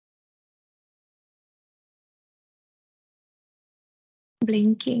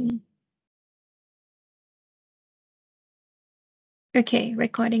blinking. Okay,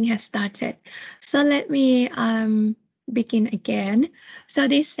 recording has started. So let me begin again. So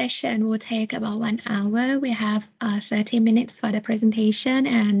this session will take about 1 hour. We have 30 minutes for the presentation,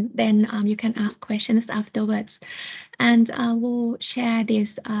 and then you can ask questions afterwards. And we'll share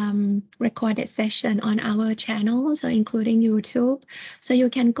this recorded session on our channel, so including YouTube. So you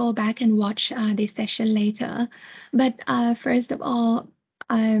can go back and watch this session later. But first of all,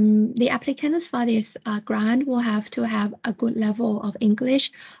 the applicants for this grant will have to have a good level of English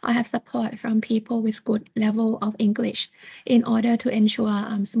or have support from people with good level of English in order to ensure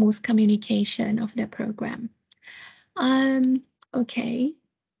smooth communication of the program. Okay.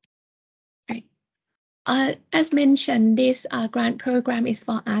 Right. As mentioned, this grant program is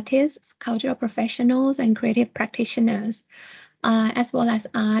for artists, cultural professionals, and creative practitioners, as well as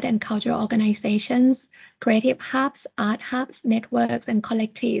art and cultural organizations, creative hubs, art hubs, networks, and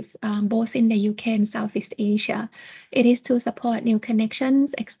collectives, both in the UK and Southeast Asia. It is to support new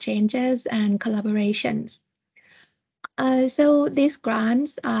connections, exchanges, and collaborations. So these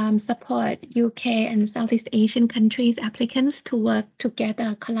grants support UK and Southeast Asian countries applicants to work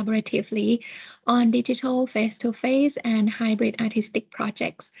together collaboratively on digital face-to-face and hybrid artistic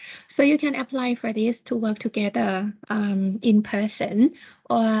projects. So you can apply for this to work together in person,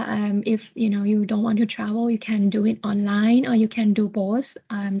 or if you don't want to travel, you can do it online, or you can do both.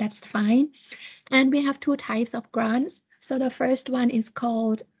 That's fine. And we have two types of grants. So the first one is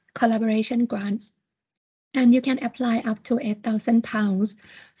called collaboration grants. And you can apply up to £8,000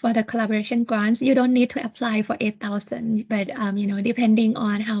 for the collaboration grants. You don't need to apply for 8,000, but depending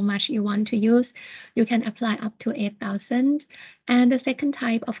on how much you want to use, you can apply up to 8,000. And the second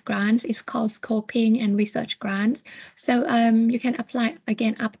type of grants is called scoping and research grants. So you can apply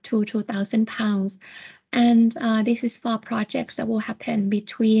again up to £2,000. And this is for projects that will happen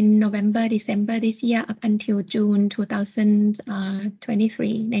between November, December this year up until June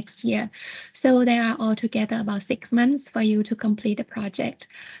 2023 next year. So there are altogether about 6 months for you to complete the project.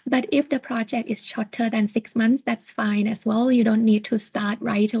 But if the project is shorter than 6 months, that's fine as well. You don't need to start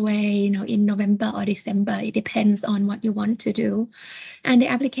right away, in November or December. It depends on what you want to do. And the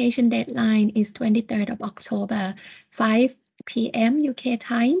application deadline is 23rd of October, 5 p.m. UK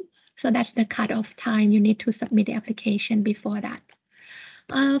time. So that's the cutoff time. You need to submit the application before that.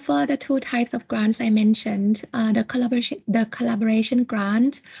 For the two types of grants I mentioned, the collaboration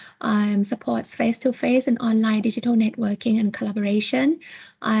grant supports face-to-face and online digital networking and collaboration.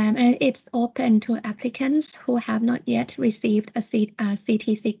 And it's open to applicants who have not yet received a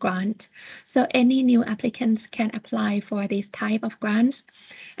CTC grant. So any new applicants can apply for this type of grants.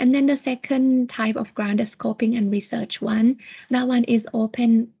 And then the second type of grant, the scoping and research one, that one is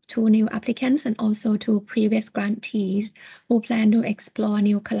open to new applicants and also to previous grantees who plan to explore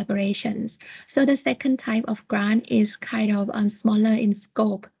new collaborations. So the second type of grant is kind of smaller in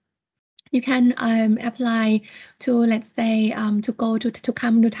scope. You can apply to, let's say, to come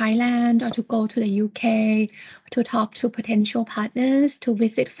to Thailand or to go to the UK, to talk to potential partners, to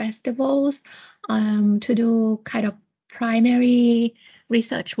visit festivals, to do kind of primary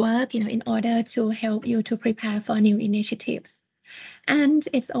research work, in order to help you to prepare for new initiatives. And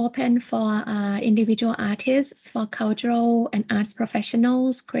it's open for individual artists, for cultural and arts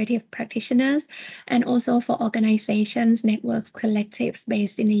professionals, creative practitioners, and also for organizations, networks, collectives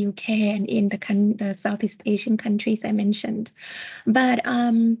based in the UK and in the Southeast Asian countries I mentioned. But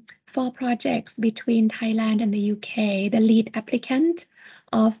for projects between Thailand and the UK, the lead applicant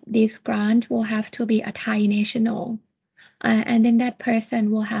of this grant will have to be a Thai national. And then that person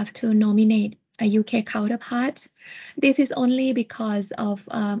will have to nominate a UK counterpart. This is only because of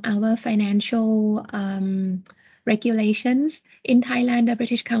our financial regulations. In Thailand, the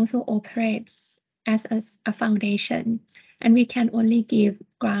British Council operates as a foundation, and we can only give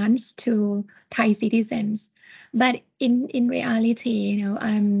grants to Thai citizens. But in reality,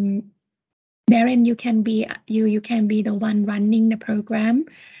 therein you can be the one running the program.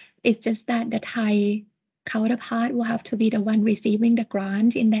 It's just that the Thai counterpart will have to be the one receiving the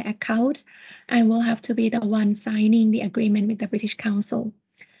grant in their account and will have to be the one signing the agreement with the British Council.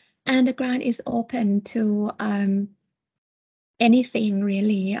 And the grant is open to anything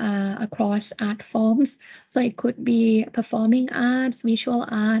really across art forms. So it could be performing arts, visual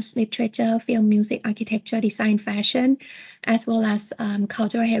arts, literature, film, music, architecture, design, fashion, as well as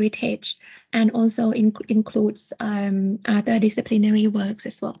cultural heritage, and also includes other disciplinary works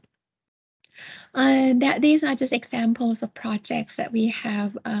as well. These are just examples of projects that we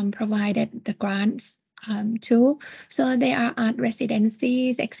have provided the grants to. So there are art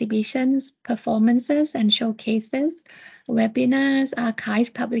residencies, exhibitions, performances, and showcases, webinars,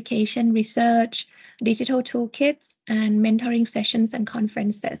 archive, publication, research, digital toolkits, and mentoring sessions and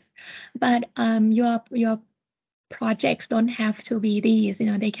conferences. But your projects don't have to be these,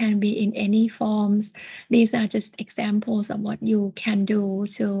 they can be in any forms. These are just examples of what you can do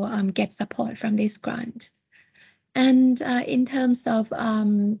to get support from this grant. And in terms of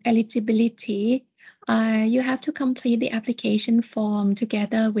eligibility, you have to complete the application form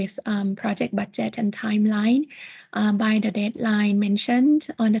together with project budget and timeline by the deadline mentioned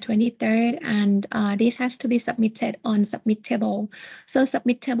on the 23rd, and this has to be submitted on Submittable. So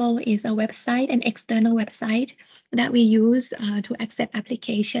Submittable is a website, an external website that we use to accept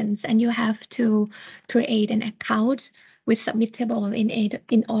applications, and you have to create an account with Submittable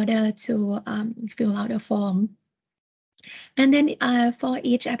in order to fill out a form. And then for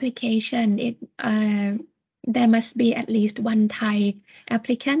each application, there must be at least one Thai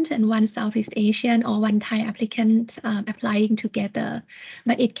applicant and one Southeast Asian or one Thai applicant applying together.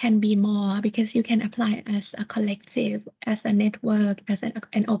 But it can be more because you can apply as a collective, as a network, as an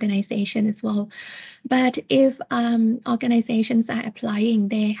organization as well. But if organizations are applying,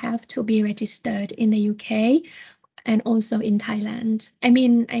 they have to be registered in the UK and also in Thailand. I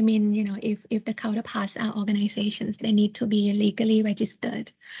mean, if the counterparts are organizations, they need to be legally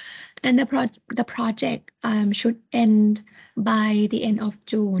registered. And the project should end by the end of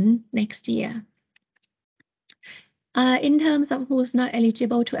June next year. In terms of who's not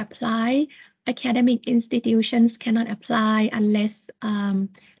eligible to apply, academic institutions cannot apply unless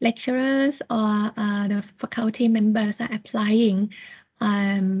lecturers or the faculty members are applying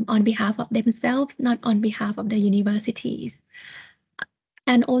on behalf of themselves, not on behalf of the universities.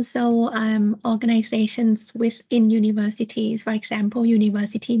 And also organizations within universities, for example,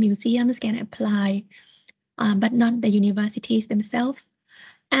 university museums can apply, but not the universities themselves.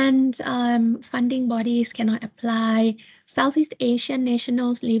 And funding bodies cannot apply. Southeast Asian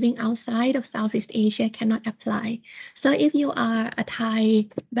nationals living outside of Southeast Asia cannot apply. So if you are a Thai,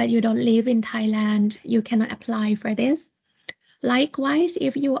 but you don't live in Thailand, you cannot apply for this. Likewise,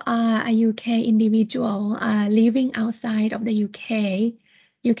 if you are a UK individual living outside of the UK,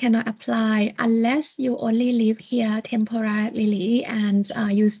 you cannot apply unless you only live here temporarily and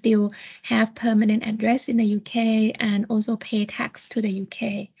you still have permanent address in the UK and also pay tax to the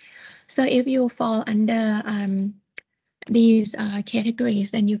UK. So if you fall under these categories,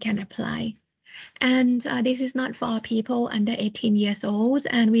 then you can apply. And this is not for people under 18 years old,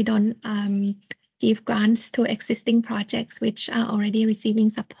 and we don't give grants to existing projects which are already receiving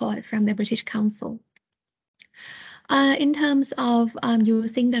support from the British Council. In terms of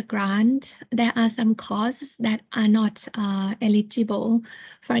using the grant, there are some costs that are not eligible.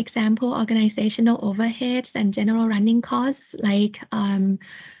 For example, organizational overheads and general running costs like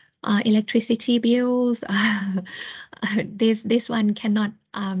electricity bills. This one cannot,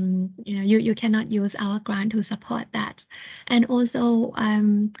 you cannot use our grant to support that. And also,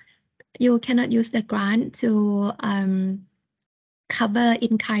 you cannot use the grant to cover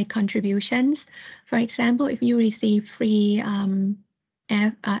in-kind contributions. For example, if you receive free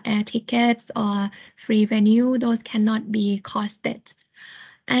air tickets or free venue, those cannot be costed.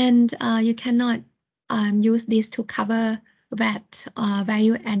 And you cannot use this to cover VAT,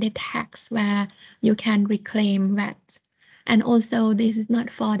 value-added tax, where you can reclaim VAT. And also, this is not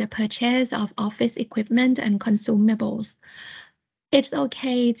for the purchase of office equipment and consumables. It's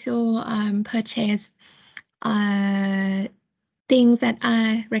okay to purchase things that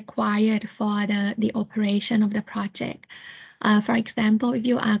are required for the operation of the project. For example, if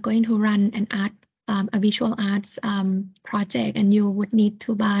you are going to run an a visual arts project and you would need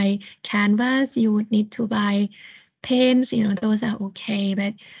to buy canvas, you would need to buy paints, those are okay.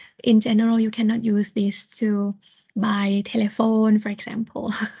 But in general, you cannot use this to buy telephone, for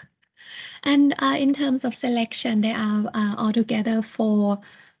example. And in terms of selection, there are altogether four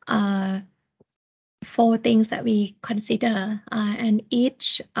things that we consider, and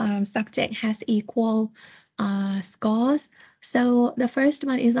each subject has equal scores. So the first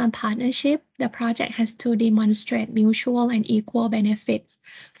one is on partnership. The project has to demonstrate mutual and equal benefits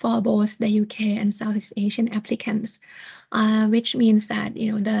for both the UK and Southeast Asian applicants, which means that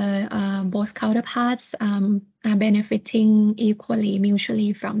the both counterparts are benefiting equally,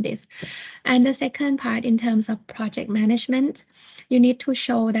 mutually from this. And the second part, in terms of project management, you need to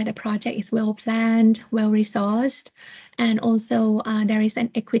show that the project is well planned, well resourced, and also there is an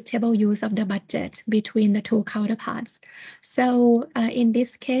equitable use of the budget between the two counterparts. So in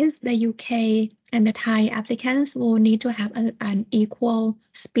this case, the UK and the Thai applicants will need to have an equal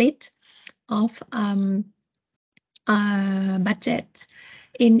split of budget.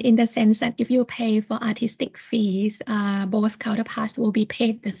 in the sense that if you pay for artistic fees, both counterparts will be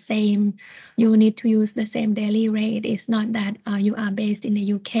paid the same. You need to use the same daily rate. It's not that you are based in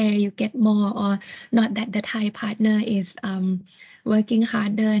the UK, you get more, or not that the Thai partner is working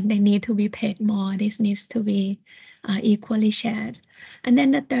harder and they need to be paid more. This needs to be equally shared. And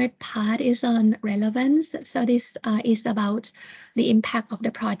then the third part is on relevance. So this is about the impact of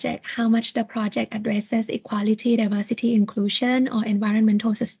the project, how much the project addresses equality, diversity, inclusion, or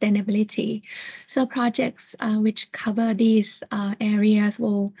environmental sustainability. So projects which cover these areas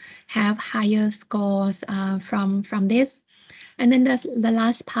will have higher scores from this. And then the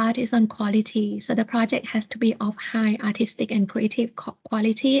last part is on quality. So the project has to be of high artistic and creative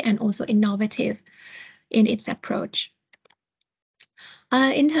quality and also innovative in its approach.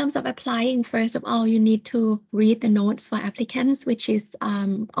 In terms of applying, first of all, you need to read the notes for applicants, which is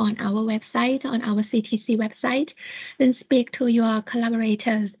on our website, on our CTC website. Then speak to your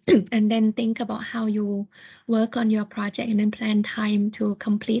collaborators and then think about how you work on your project and then plan time to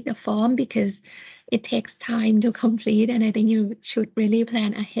complete the form, because it takes time to complete and I think you should really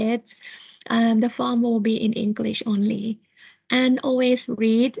plan ahead. The form will be in English only. And always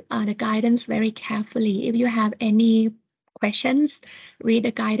read the guidance very carefully. If you have any questions, read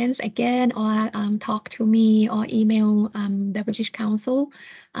the guidance again, or talk to me or email the British Council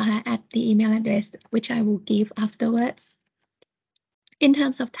at the email address, which I will give afterwards. In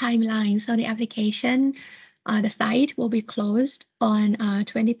terms of timeline, so the application, the site will be closed on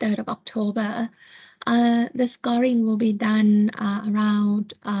 23rd of October. The scoring will be done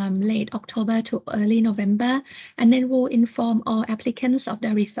around late October to early November, and then we'll inform all applicants of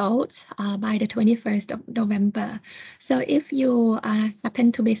the results by the 21st of November. So if you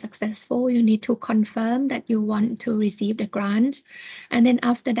happen to be successful, you need to confirm that you want to receive the grant. And then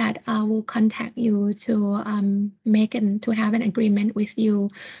after that, we'll contact you to to have an agreement with you.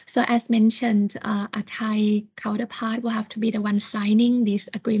 So as mentioned, a Thai counterpart will have to be the one signing this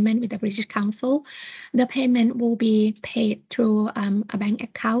agreement with the British Council. The payment will be paid through a bank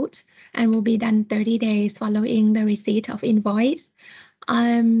account and will be done 30 days following the receipt of invoice.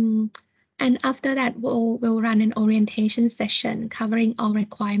 And after that, we'll run an orientation session covering all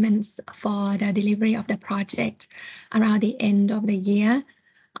requirements for the delivery of the project around the end of the year.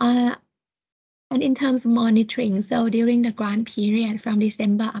 And in terms of monitoring, so during the grant period from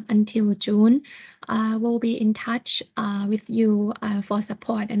December up until June, we'll be in touch with you for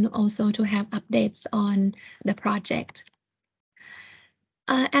support and also to have updates on the project.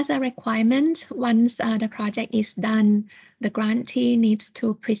 As a requirement, once the project is done, the grantee needs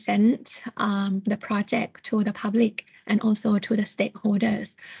to present the project to the public and also to the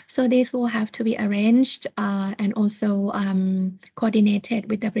stakeholders. So this will have to be arranged and also coordinated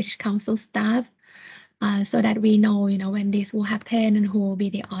with the British Council staff. So that we know, when this will happen and who will be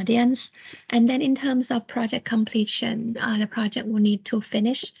the audience. And then in terms of project completion, the project will need to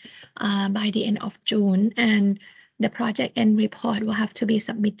finish by the end of June, and the project end report will have to be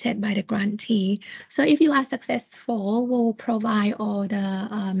submitted by the grantee. So if you are successful, we'll provide all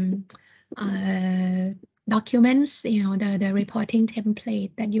the documents, the reporting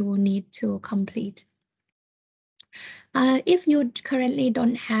template that you will need to complete. If you currently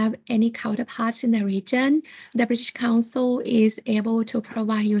don't have any counterparts in the region, the British Council is able to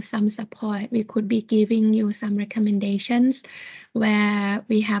provide you some support. We could be giving you some recommendations where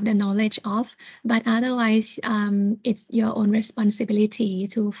we have the knowledge of, but otherwise it's your own responsibility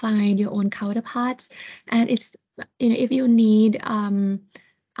to find your own counterparts. And it's, if you need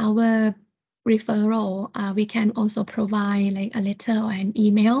our referral, we can also provide like a letter or an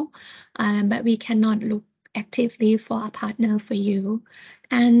email, but we cannot look actively for a partner for you.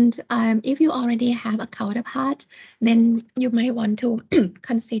 And if you already have a counterpart, then you might want to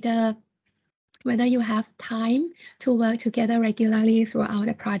consider whether you have time to work together regularly throughout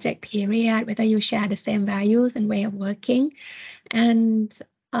the project period, whether you share the same values and way of working. And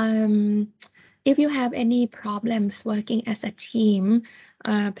if you have any problems working as a team,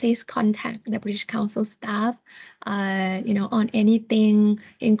 please contact the British Council staff, on anything,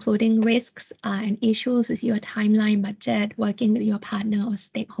 including risks and issues with your timeline, budget, working with your partner or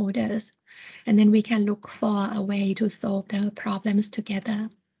stakeholders. And then we can look for a way to solve the problems together.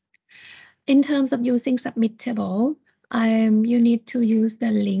 In terms of using Submittable, you need to use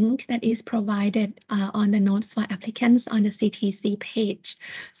the link that is provided on the notes for applicants on the CTC page.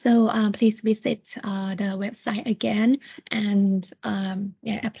 So please visit the website again and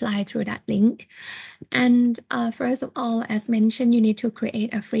apply through that link. And first of all, as mentioned, you need to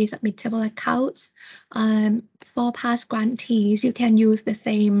create a free Submittable account. For past grantees, you can use the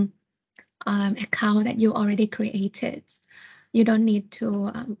same account that you already created. you don't need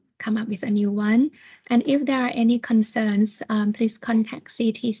to come up with a new one. And if there are any concerns, please contact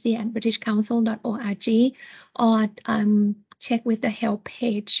ctc@britishcouncil.org or check with the help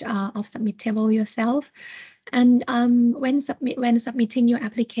page of Submittable yourself. And when submitting your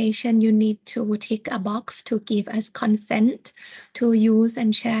application, you need to tick a box to give us consent to use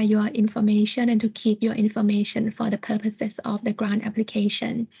and share your information and to keep your information for the purposes of the grant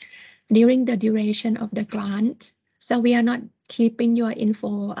application during the duration of the grant. So we are not keeping your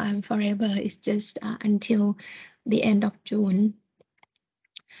info forever. It's just until the end of June.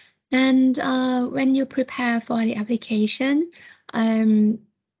 And when you prepare for the application,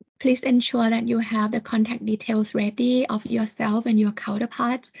 please ensure that you have the contact details ready of yourself and your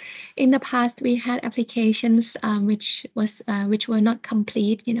counterparts. In the past, we had applications which were not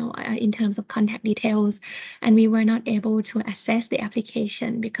complete, in terms of contact details, and we were not able to access the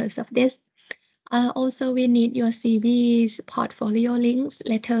application because of this. Also, we need your CVs, portfolio links,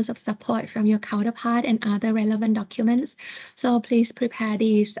 letters of support from your counterpart, and other relevant documents. So please prepare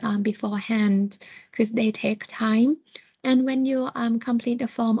these beforehand because they take time. And when you complete the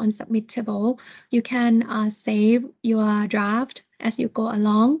form on Submittable, you can save your draft as you go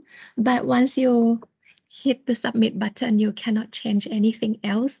along. But once you hit the submit button, you cannot change anything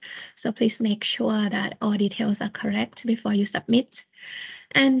else. So please make sure that all details are correct before you submit.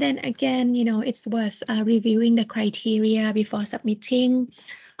 And then again, it's worth reviewing the criteria before submitting,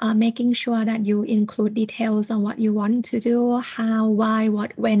 making sure that you include details on what you want to do, how, why,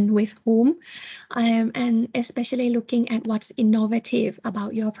 what, when, with whom, and especially looking at what's innovative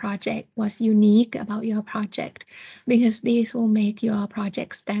about your project, what's unique about your project, because these will make your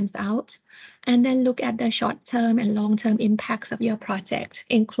project stand out. And then look at the short-term and long-term impacts of your project,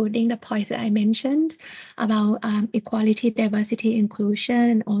 including the points that I mentioned about equality, diversity, inclusion,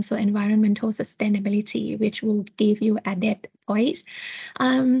 and also environmental sustainability, which will give you added points.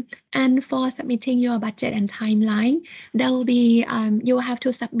 And for submitting your budget and timeline, there will be, you will have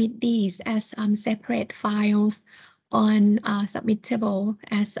to submit these as separate files on Submittable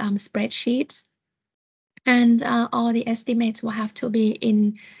as spreadsheets. And all the estimates will have to be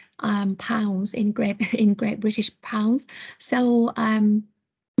in pounds, in Great British pounds. So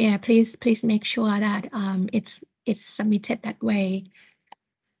yeah, please make sure that it's submitted that way.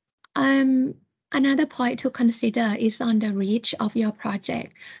 Another point to consider is on the reach of your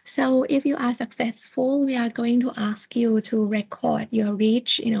project. So if you are successful, we are going to ask you to record your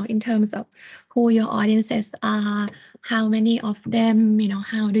reach, in terms of who your audiences are, how many of them,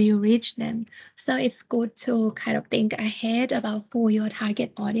 how do you reach them. So it's good to kind of think ahead about who your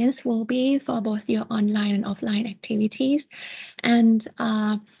target audience will be for both your online and offline activities, and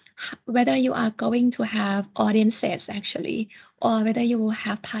whether you are going to have audiences actually, or whether you will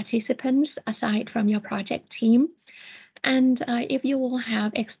have participants aside from your project team. And if you will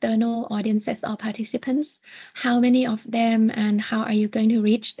have external audiences or participants, how many of them and how are you going to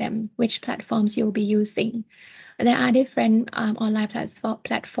reach them? Which platforms you'll be using? There are different online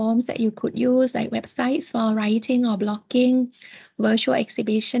platforms that you could use, like websites for writing or blogging, virtual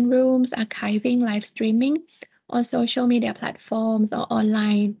exhibition rooms, archiving, live streaming, or social media platforms or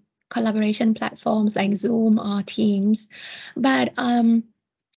online collaboration platforms like Zoom or Teams. But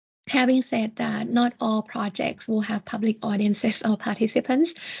having said that, not all projects will have public audiences or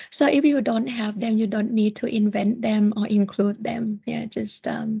participants. So if you don't have them, you don't need to invent them or include them. Yeah, just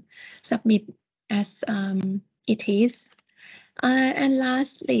submit as it is. And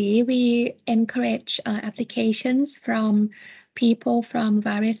lastly, we encourage applications from people from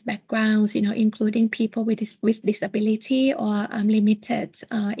various backgrounds, including people with disability or limited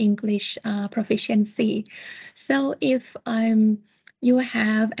English proficiency. So if you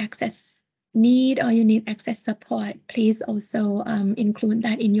have access need or you need access support, please also include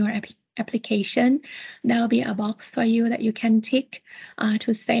that in your application. There'll be a box for you that you can tick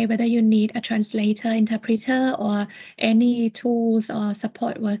to say whether you need a translator, interpreter, or any tools or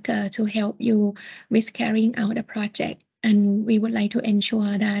support worker to help you with carrying out a project. And we would like to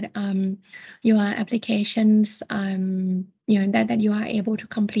ensure that your applications, that you are able to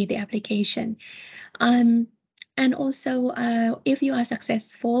complete the application. And also, if you are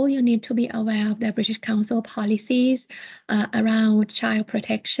successful, you need to be aware of the British Council policies around child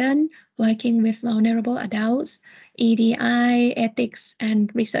protection, working with vulnerable adults, EDI, ethics and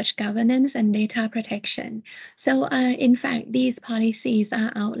research governance, and data protection. So in fact, these policies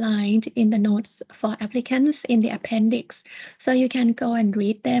are outlined in the notes for applicants in the appendix. So you can go and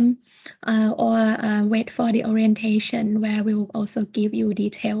read them or wait for the orientation where we will also give you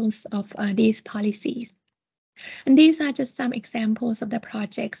details of these policies. And these are just some examples of the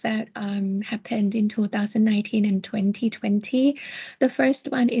projects that happened in 2019 and 2020. The first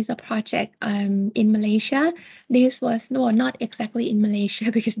one is a project in Malaysia. This was not exactly in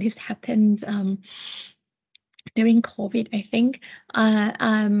Malaysia because this happened during COVID, I think.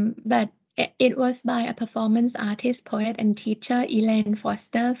 But it was by a performance artist, poet, and teacher, Elaine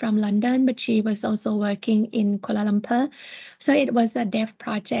Foster from London, but she was also working in Kuala Lumpur. So it was a deaf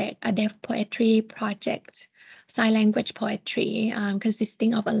project, a deaf poetry project, sign language poetry,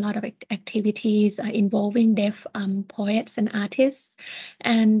 consisting of a lot of activities involving deaf poets and artists.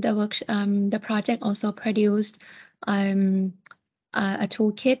 And the project also produced a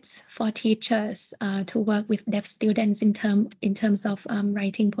toolkit for teachers to work with deaf students in terms of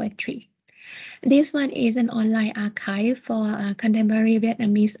writing poetry. This one is an online archive for contemporary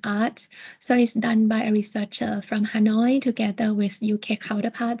Vietnamese art. So it's done by a researcher from Hanoi together with UK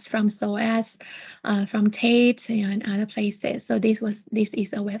counterparts from SOAS, from Tate, and other places. So this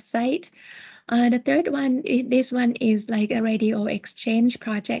is a website. The third one, this one is like a radio exchange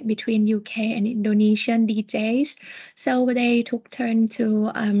project between UK and Indonesian DJs. So they took turn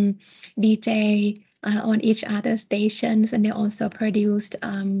to DJ on each other's stations, and they also produced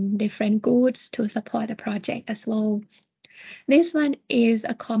different goods to support the project as well. This one is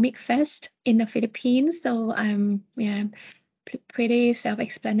a comic fest in the Philippines. So yeah, pretty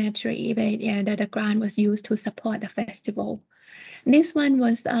self-explanatory, but yeah, the grant was used to support the festival. This one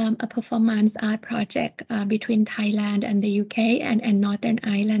was a performance art project between Thailand and the UK and Northern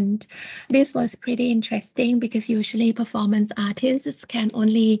Ireland. This was pretty interesting because usually performance artists can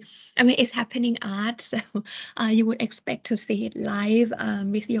only, it's happening art, so you would expect to see it live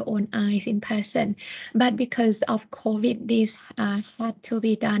with your own eyes in person. But because of COVID, this had to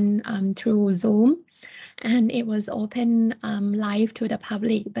be done through Zoom. And it was open live to the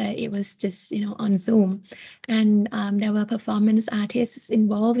public, but it was just on Zoom, and there were performance artists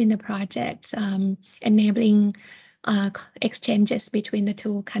involved in the project, enabling exchanges between the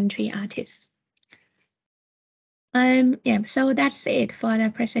two country artists. Yeah, so that's it for the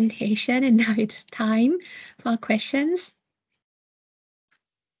presentation, and now it's time for questions.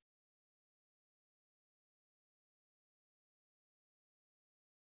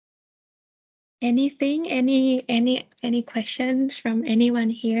 Anything? Any questions from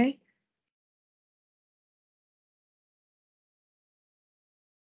anyone here?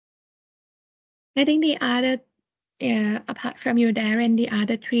 I think the other, apart from you, Darren, the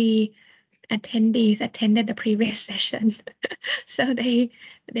other three attendees attended the previous session, so they've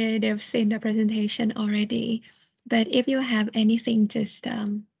seen the presentation already. But if you have anything, just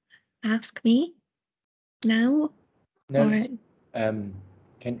ask me now. No.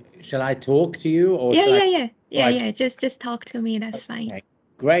 Shall I talk to you, or yeah? Just talk to me. That's fine. Okay.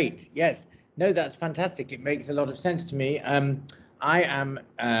 Great. Yes. No, that's fantastic. It makes a lot of sense to me. I am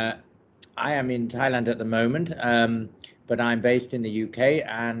in Thailand at the moment, but I'm based in the UK,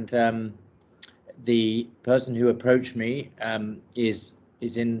 and the person who approached me is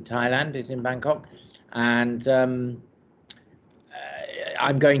in Thailand, is in Bangkok, and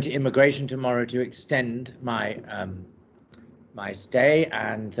I'm going to immigration tomorrow to extend my my stay,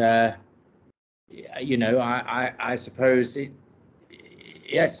 and I suppose it.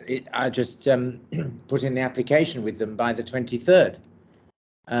 Yes, I just put in the application with them by the 23rd.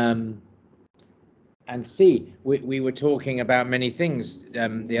 And see, we were talking about many things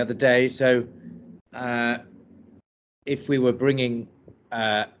the other day. So if we were bringing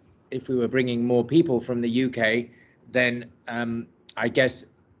more people from the UK, then I guess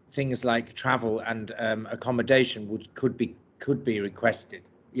things like travel and accommodation could be requested.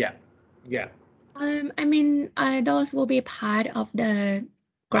 Yeah. Those will be part of the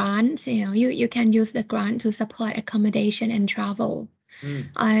grant. You can use the grant to support accommodation and travel.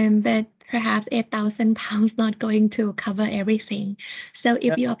 But perhaps £8,000 not going to cover everything. So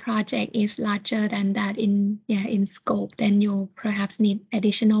if your project is larger than that in scope, then you'll perhaps need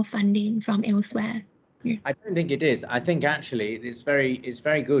additional funding from elsewhere. Yeah. I don't think it is. I think actually it's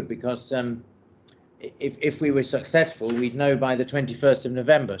very good, because if we were successful, we'd know by the 21st of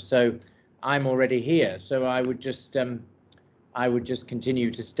November. So I'm already here, so I would just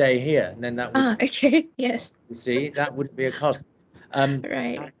continue to stay here, and then that would. Okay. Yes. You see, that wouldn't be a cost.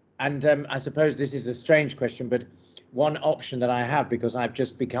 Right. And I suppose this is a strange question, but one option that I have, because I've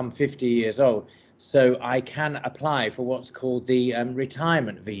just become 50 years old, so I can apply for what's called the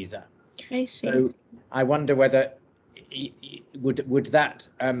retirement visa. I see. So I wonder whether would that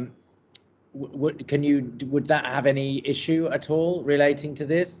would that have any issue at all relating to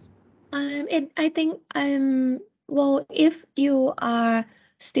this? I think well, if you are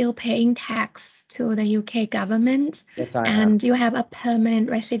still paying tax to the UK government, Yes, I and am. you have a permanent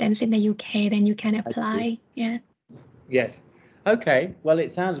residence in the UK, then you can apply. Yeah. Yes. Okay. Well,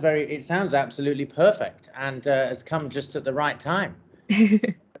 it sounds absolutely perfect, and has come just at the right time.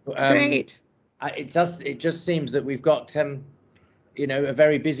 Great. It just seems that we've got you know, a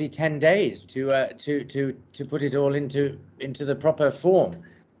very busy 10 days to put it all into the proper form.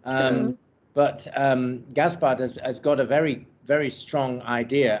 But Gaspard has got a very strong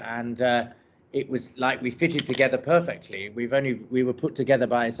idea, and it was like we fitted together perfectly. We were put together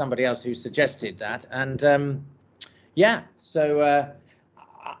by somebody else who suggested that, and yeah, so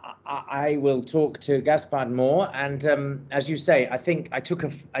I will talk to Gaspard more, and as you say, I think I took a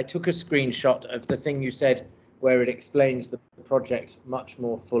screenshot of the thing you said where it explains the project much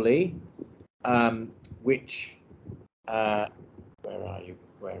more fully, which where are you?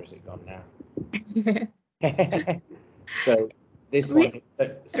 Where has it gone now? So this one,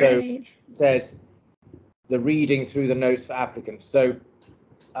 right. says the reading through the notes for applicants. So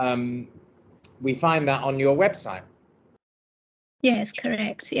we find that on your website. Yes,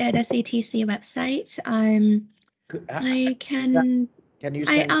 correct. Yeah, the CTC website. I can. Can you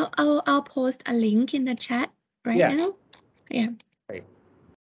send? I'll post a link in the chat right now. Yeah. Great.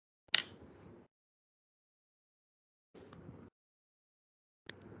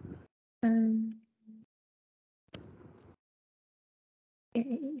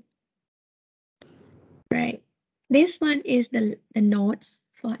 Okay. Right. This one is the notes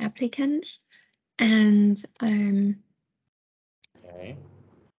for applicants, and Okay.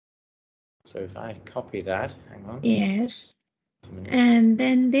 So if I copy that, hang on. yes. And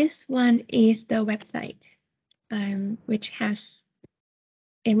then this one is the website, which has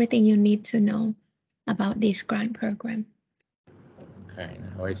everything you need to know about this grant program. Okay,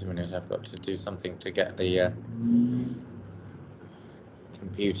 now wait a minute, I've got to do something to get the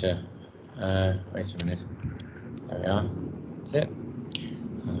computer. Wait a minute. There we are. That's it.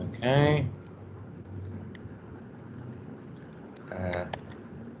 Okay.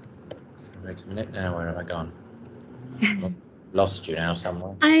 So wait a minute now, where have I gone? Lost you now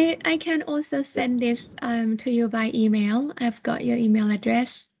somewhere. I can also send this to you by email. I've got your email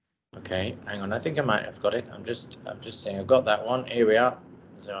address. Okay, hang on. I think I might have got it. I'm just saying I've got that one. Here we are.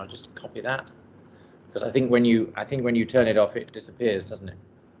 So I'll just copy that, because I think when you turn it off, it disappears, doesn't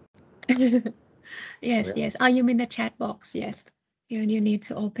it? Yes, yes. Oh, you mean the chat box? Yes. You need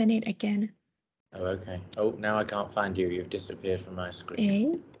to open it again. Oh, okay. Oh, now I can't find you. You've disappeared from my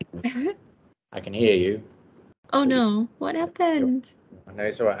screen. Eh? I can hear you. Oh no, what happened? No,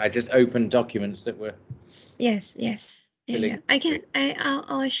 it's all right. I just opened documents that were. Yes, yes. Yeah.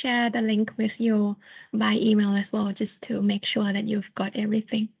 I'll share the link with you by email as well, just to make sure that you've got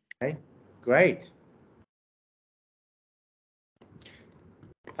everything. Okay, great.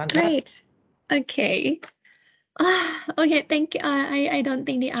 Fantastic. Great. Okay. Okay, thank you. I don't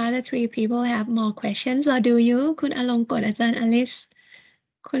think the other three people have more questions. Or do you? คุณอลงกฎ อาจารย์อลิส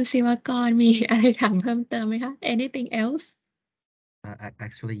คุณศิวกร มีอะไรถามเพิ่มเติมไหมคะ Anything else?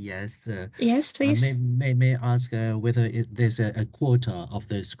 Actually, yes. Yes, please. May I ask whether there's a quota of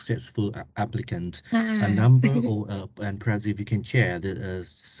the successful applicant, a number, or and perhaps if you can share the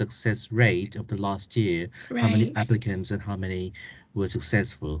success rate of the last year, how many applicants and how many were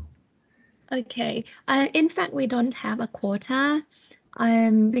successful? Okay. In fact, we don't have a quota,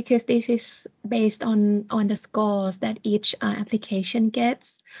 because this is based on the scores that each application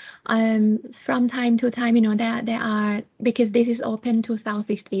gets. From time to time, there are, because this is open to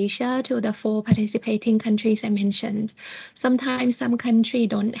Southeast Asia, to the 4 participating countries I mentioned. Sometimes some countries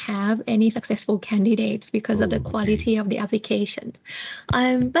don't have any successful candidates because of the quality of the application.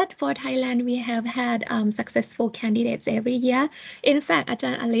 But for Thailand, we have had successful candidates every year. In fact,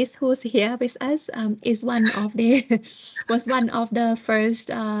 Ajahn Alice, who's here with us, is was one of the first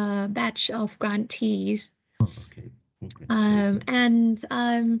batch of grantees. Okay.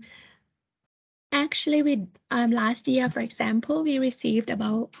 Actually, we last year, for example, we received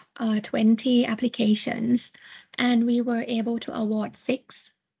about 20 applications, and we were able to award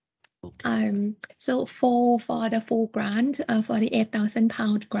 6. So 4 for the full grant, for the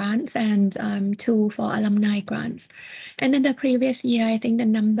 £8,000 grants, and 2 for alumni grants. And then the previous year, I think the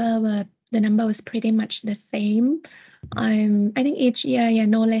number was pretty much the same. I think each year,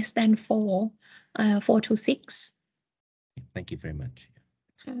 no less than 4 to 6. Thank you very much.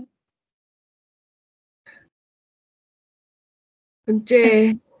 คุณเจ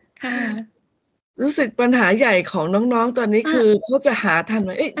ค่ะ รู้สึกปัญหาใหญ่ของน้องๆตอนนี้คือเขาจะหาทันไห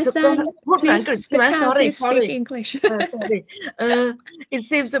มจะต้องพูดภาษาอังกฤษใช่ไหม sorry it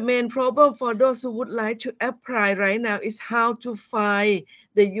seems the main problem for those who would like to apply right now is how to find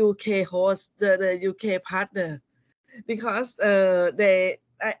the UK host, the UK partner, because I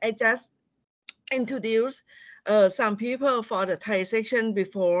just introduced some people for the Thai section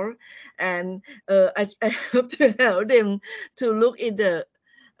before, and I have to help them to look in the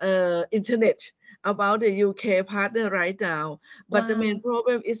internet about the UK partner right now. But the main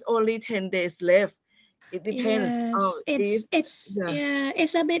problem is only 10 days left. It depends on if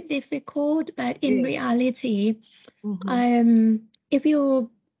it's a bit difficult, but in Yes. reality, if you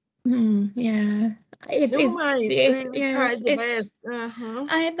it's Never mind. yes, We try the best.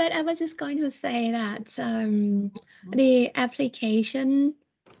 but I was just going to say that the application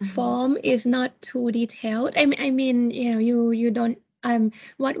form is not too detailed. I mean, you don't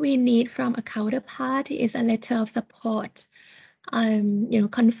what we need from a counterpart is a letter of support,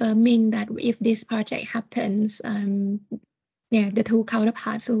 confirming that if this project happens, the two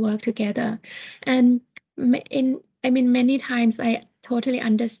counterparts will work together. And many times I totally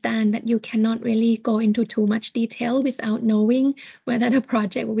understand that you cannot really go into too much detail without knowing whether the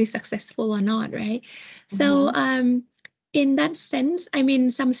project will be successful or not, right? So in that sense, I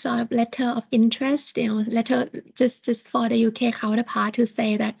mean, some sort of letter of interest, letter just for the UK counterpart to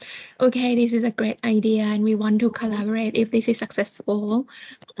say that, okay, this is a great idea and we want to collaborate if this is successful.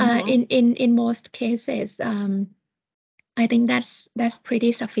 In most cases, I think that's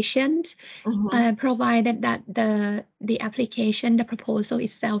pretty sufficient, provided that the application, the proposal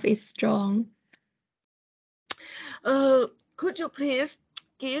itself is strong. Could you please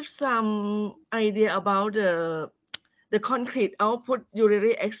give some idea about the concrete output you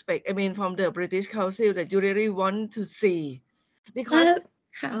really expect? I mean, from the British Council that you really want to see, because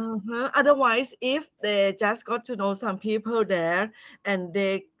otherwise, if they just got to know some people there and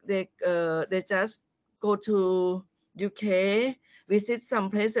they just go to UK, visit some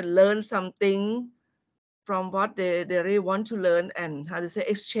place and learn something from what they really want to learn, and how to say,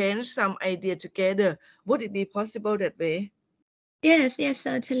 exchange some idea together. Would it be possible that way? Yes,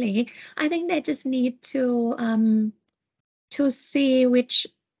 certainly. I think they just need to see which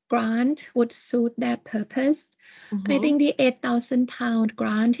grant would suit their purpose. I think the £8,000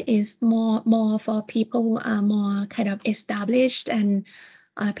 grant is more for people who are more kind of established and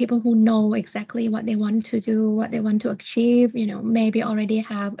people who know exactly what they want to do, what they want to achieve, maybe already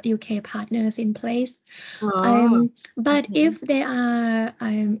have UK partners in place. But if there are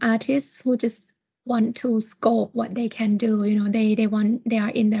artists who just want to scope what they can do, they are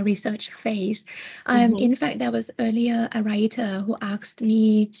in the research phase. In fact, there was earlier a writer who asked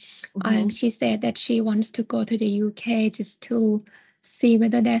me, she said that she wants to go to the UK just to see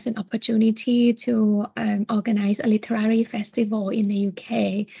whether there's an opportunity to organize a literary festival in the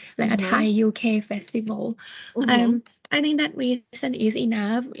UK, like a Thai UK festival. I think that reason is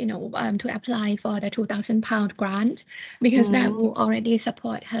enough, to apply for the £2,000 grant, because that will already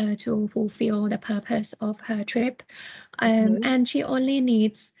support her to fulfill the purpose of her trip. And she only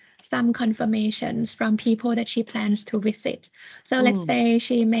needs some confirmations from people that she plans to visit. So let's say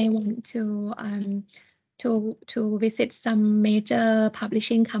she may want to visit some major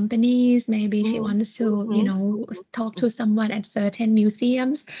publishing companies. Maybe she wants to, talk to someone at certain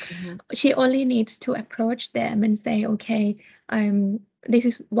museums. She only needs to approach them and say, okay, this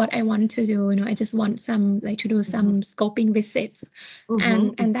is what I want to do. I just want to do some scoping visits,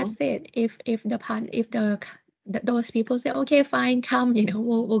 and that's it. If those people say, okay, fine, come,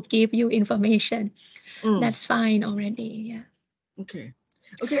 we'll give you information. That's fine already. Yeah.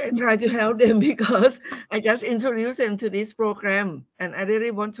 Okay, I try to help them because I just introduced them to this program, and I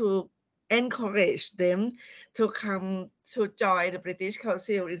really want to encourage them to come to join the British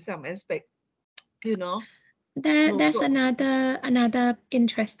Council in some aspect, That's another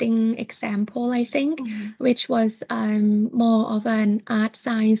interesting example, I think, which was more of an art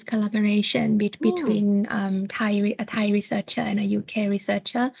science collaboration between a Thai researcher and a UK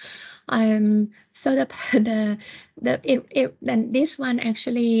researcher. So then this one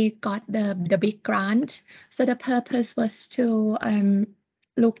actually got the big grant. So the purpose was to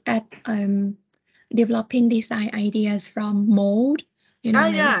look at developing design ideas from mold,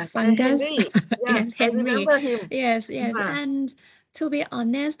 like fungus. Yes, I remember him. Yes. And to be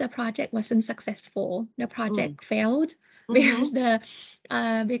honest, the project wasn't successful. The project failed because the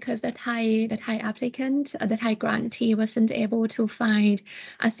Thai applicant, the Thai grantee, wasn't able to find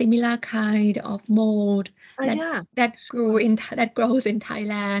a similar kind of mold that grows in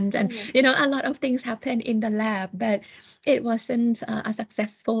Thailand, and a lot of things happen in the lab, but it wasn't a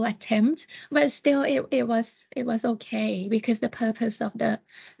successful attempt. But still, it was okay, because the purpose of the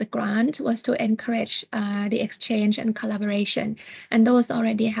grant was to encourage the exchange and collaboration, and those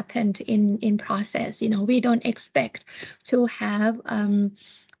already happened in process. We don't expect to have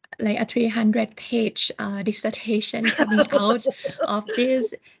like a 300-page dissertation coming out of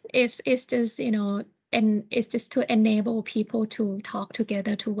this. It's just, you know, and it's just to enable people to talk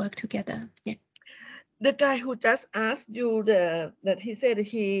together, to work together. Yeah. The guy who just asked you that he said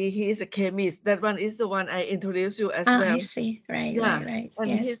he is a chemist. That one is the one I introduced you as well. I see. Right, Yeah, right. and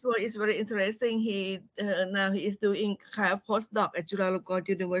Yes. his work is very interesting. He now he is doing kind of postdoc at Chulalongkorn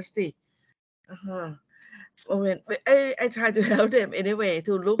University. I try to help them anyway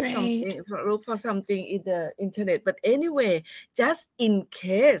to look for something in the internet. But anyway, just in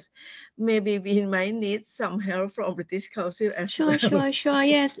case, maybe we might need some help from British Council as well. Sure.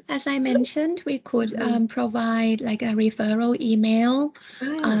 Yes, as I mentioned, we could provide like a referral email.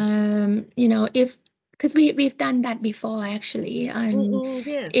 You know, because we've done that before actually.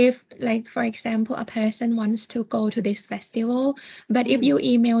 Yes. If, like, for example, a person wants to go to this festival, but if you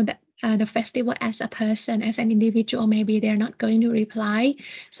email the festival as a person, as an individual, maybe they're not going to reply.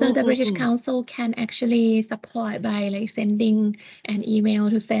 So the British Council can actually support by like sending an email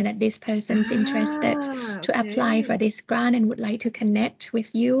to say that this person's interested to apply for this grant and would like to connect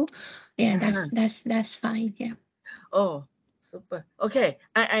with you. Yeah, that's fine. Yeah. Oh, super. Okay,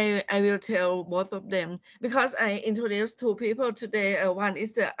 I will tell both of them because I introduced two people today. One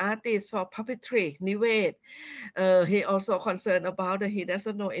is the artist for puppetry, Nivet. He also concerned about that he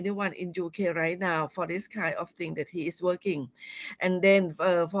doesn't know anyone in UK right now for this kind of thing that he is working. And then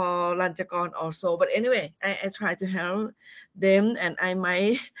for Lanchakon also. But anyway, I try to help them and I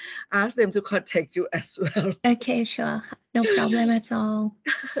might ask them to contact you as well. Okay, sure. No problem at all.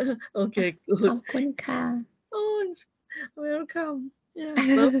 Okay, good. ขอบคุณค่ะ Oh, welcome. Yeah,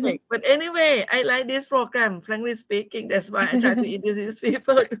 perfect. But anyway, I like this program, frankly speaking. That's why I try to introduce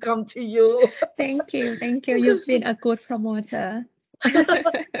people to come to you. Thank you. You've been a good promoter.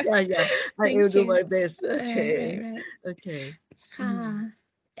 Yeah. I will do my best. Okay. Right. Okay. ค่ะ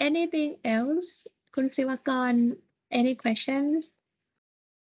Anything else คุณศิวกร any questions?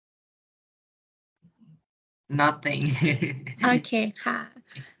 Nothing. Okay,ค่ะ.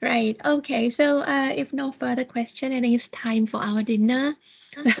 Right. Okay. So if no further question, I think it's time for our dinner.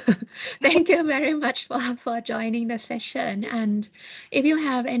 Thank you very much for joining the session. And if you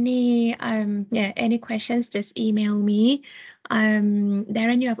have any questions, just email me.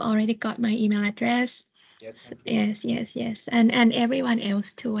 Darren, you have already got my email address. Yes. And everyone else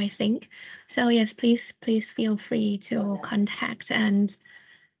too, I think. So yes, please feel free to contact, and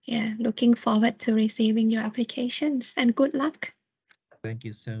yeah, looking forward to receiving your applications, and good luck. Thank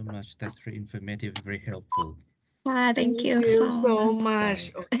you so much. That's very informative, very helpful. Thank you so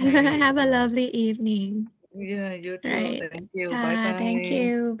much. Okay. Have a lovely evening. Yeah, you too. Right. Thank you. Bye. Thank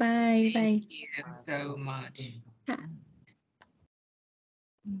you. Bye. Thank you so much.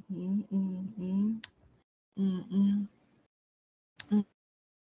 Mm-hmm.